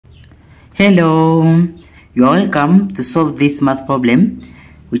Hello, you are welcome to solve this math problem,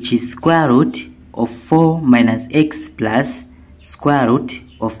 which is square root of 4 minus x plus square root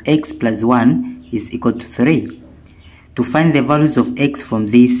of x plus 1 is equal to 3. To find the values of x from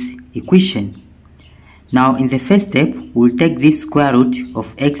this equation. Now in the first step, we'll take this square root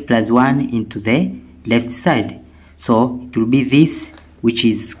of x plus 1 into the left side. So it will be this, which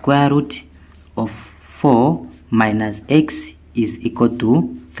is square root of 4 minus x is equal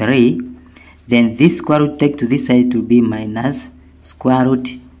to 3. Then this square root take to this side to be minus square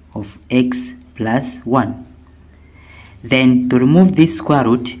root of x plus 1. Then to remove this square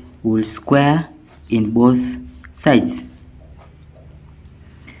root, we'll square in both sides.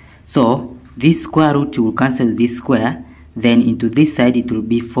 So this square root will cancel this square. Then into this side it will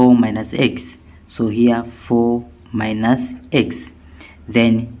be 4 minus x. So here 4 minus x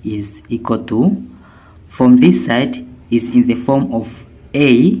then is equal to, from this side is in the form of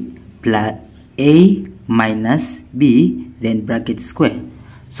a plus a minus b, then bracket square.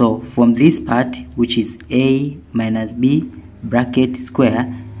 So from this part, which is a minus b bracket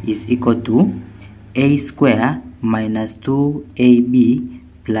square, is equal to a square minus 2ab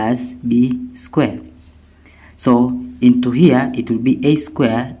plus b square. So into here it will be a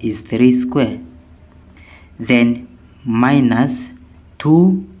square is 3 square, then minus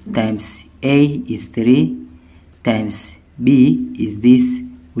 2 times a is 3 times b is this,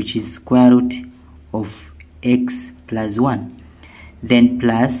 which is square root of x plus 1, then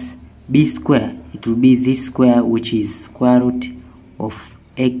plus b square, it will be this square, which is square root of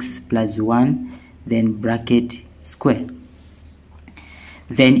x plus 1, then bracket square.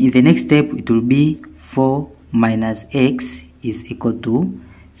 Then in the next step it will be 4 minus x is equal to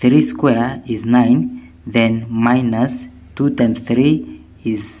 3 square is 9, then minus 2 times 3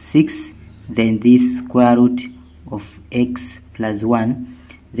 is 6, then this square root of x plus 1,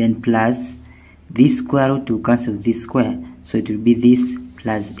 then plus this square root will cancel this square, so it will be this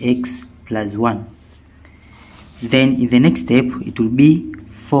plus x plus 1. Then in the next step it will be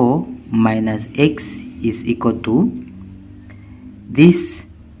 4 minus x is equal to this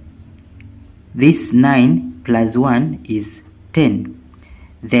 9 plus 1 is 10,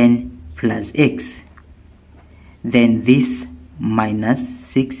 then plus x, then this minus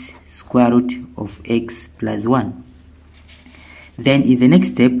 6 square root of x plus 1. Then in the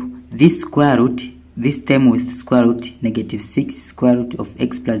next step, this square root, this term with square root negative 6 square root of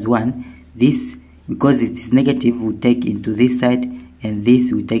x plus 1, this, because it is negative, we take into this side, and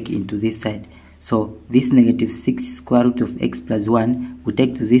this we take into this side. So this negative 6 square root of x plus 1 we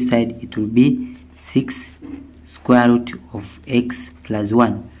take to this side, it will be 6 square root of x plus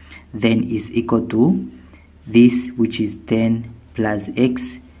 1, then is equal to this, which is 10 plus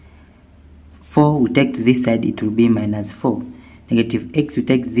x. 4 we take to this side, it will be minus 4. Negative x we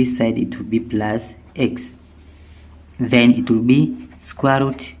take to this side, it will be plus x. Then it will be square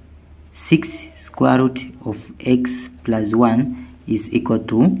root 6 square root of x plus 1 is equal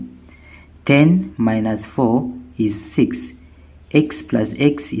to 10 minus 4 is 6. X plus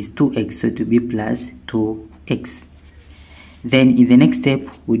x is 2x, so it will be plus 2x. Then in the next step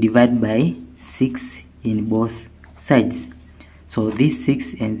we divide by 6 in both sides. So this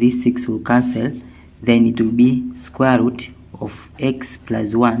 6 and this 6 will cancel, then it will be square root of x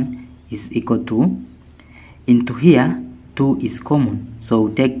plus 1 is equal to, into here 2 is common, so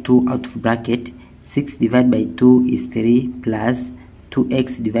we take 2 out of bracket. 6 divided by 2 is 3 plus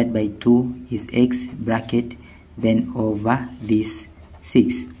 2x divided by 2 is x bracket, then over this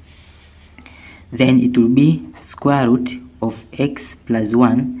 6. Then it will be square root of x plus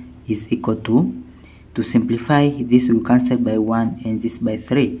 1 is equal to simplify, this will cancel by 1 and this by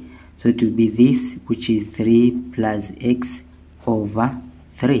 3. So it will be this, which is 3 plus x over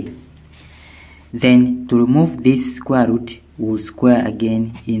 3. Then to remove this square root, we'll square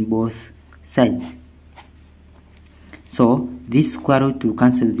again in both sides. So this square root will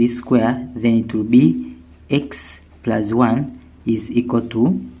cancel this square, then it will be x plus 1 is equal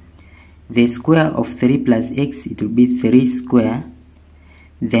to the square of 3 plus x, it will be 3 square,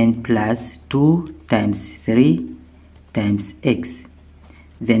 then plus 2 times 3 times x,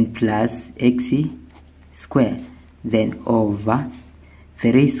 then plus x square, then over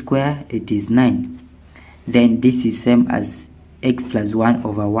 3 square, it is 9. Then this is same as x plus 1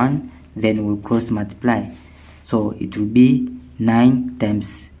 over 1, then we'll cross multiply. So it will be 9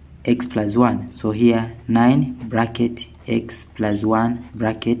 times x plus 1. So here 9 bracket x plus 1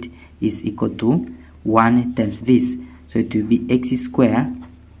 bracket is equal to 1 times this. So it will be x square,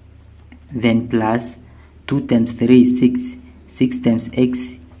 then plus 2 times 3 is 6. 6 times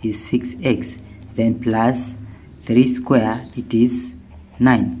x is 6x, then plus 3 square, it is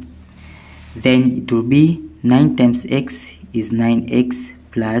 9. Then it will be 9 times x is 9x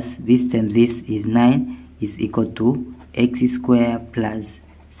plus this times this is 9 is equal to x squared plus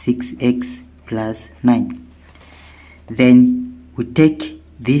 6x plus 9. Then we take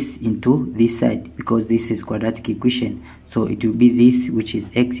this into this side because this is quadratic equation, so it will be this, which is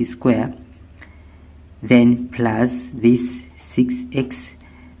x squared, then plus this 6x.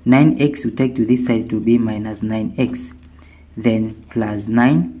 9x we take to this side, it will be minus 9x, then plus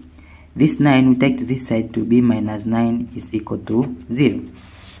 9. This 9 we take to this side to be minus 9 is equal to 0.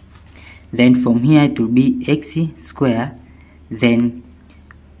 Then from here it will be x squared, then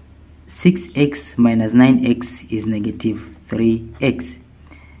 6x minus 9x is negative 3x.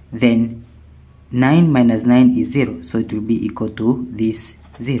 Then 9 minus 9 is 0, so it will be equal to this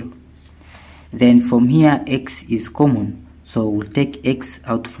 0. Then from here x is common, so we'll take x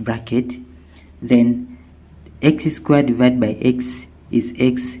out of bracket. Then x squared divided by x is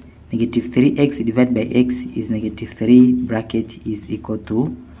x. Negative 3x divided by x is negative 3, bracket is equal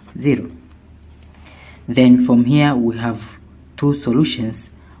to 0. Then from here we have two solutions,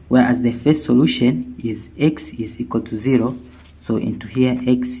 whereas the first solution is x is equal to 0, so into here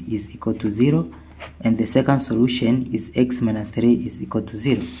x is equal to 0, and the second solution is x minus 3 is equal to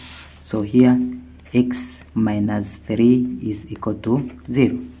 0, so here x minus 3 is equal to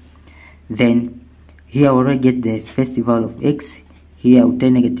 0. Then here we already get the first value of x. Here we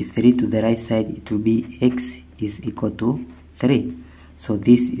take negative 3 to the right side, it will be x is equal to 3. So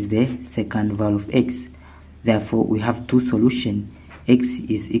this is the second value of x. Therefore we have two solutions, x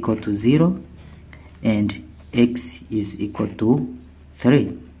is equal to 0 and x is equal to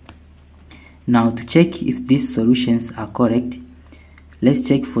 3. Now to check if these solutions are correct, let's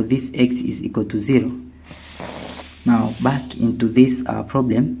check for this x is equal to 0. Now back into this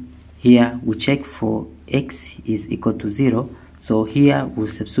problem, here we check for x is equal to 0. So here we'll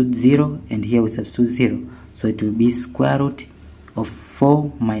substitute 0 and here we'll substitute 0. So it will be square root of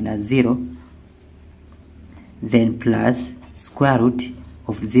 4 minus 0, then plus square root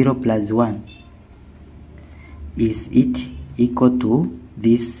of 0 plus 1. Is it equal to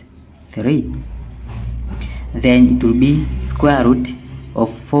this 3? Then it will be square root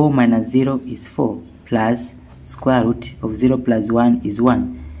of 4 minus 0 is 4 plus square root of 0 plus 1 is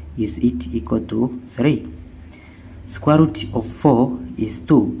 1. Is it equal to 3? Square root of 4 is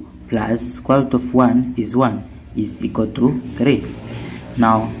 2 plus square root of 1 is 1 is equal to 3.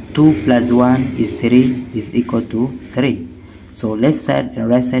 Now 2 plus 1 is 3 is equal to 3. So left side and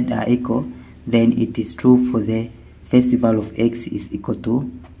right side are equal, then it is true for the first value of x is equal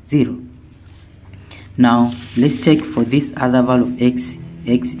to 0. Now let's check for this other value of x.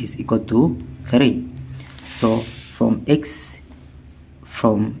 X is equal to 3. So from x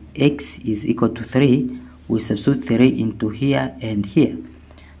is equal to 3, we substitute 3 into here and here,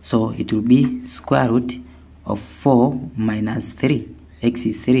 so it will be square root of 4 minus 3. X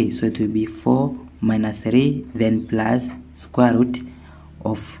is 3, so it will be 4 minus 3, then plus square root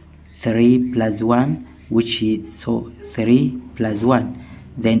of 3 plus 1, which is so 3 plus 1,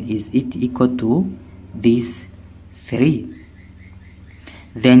 then is it equal to this 3?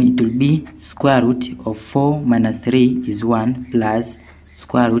 Then it will be square root of 4 minus 3 is 1 plus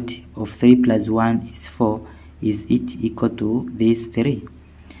square root of 3 plus 1 is 4. Is it equal to this 3?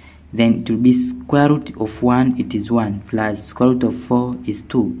 Then it will be square root of 1, it is 1, plus square root of 4 is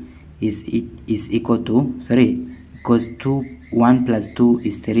 2. Is equal to 3, because 1 plus 2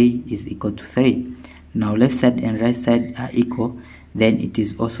 is 3 is equal to 3. Now left side and right side are equal, then it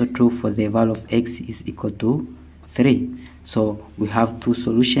is also true for the value of x is equal to 3. So we have two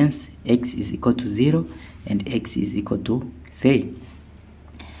solutions, x is equal to 0 and x is equal to 3.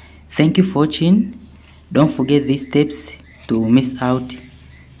 Thank you for watching. Don't forget these steps to miss out.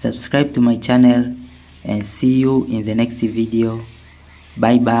 Subscribe to my channel and see you in the next video.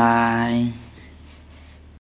 Bye bye.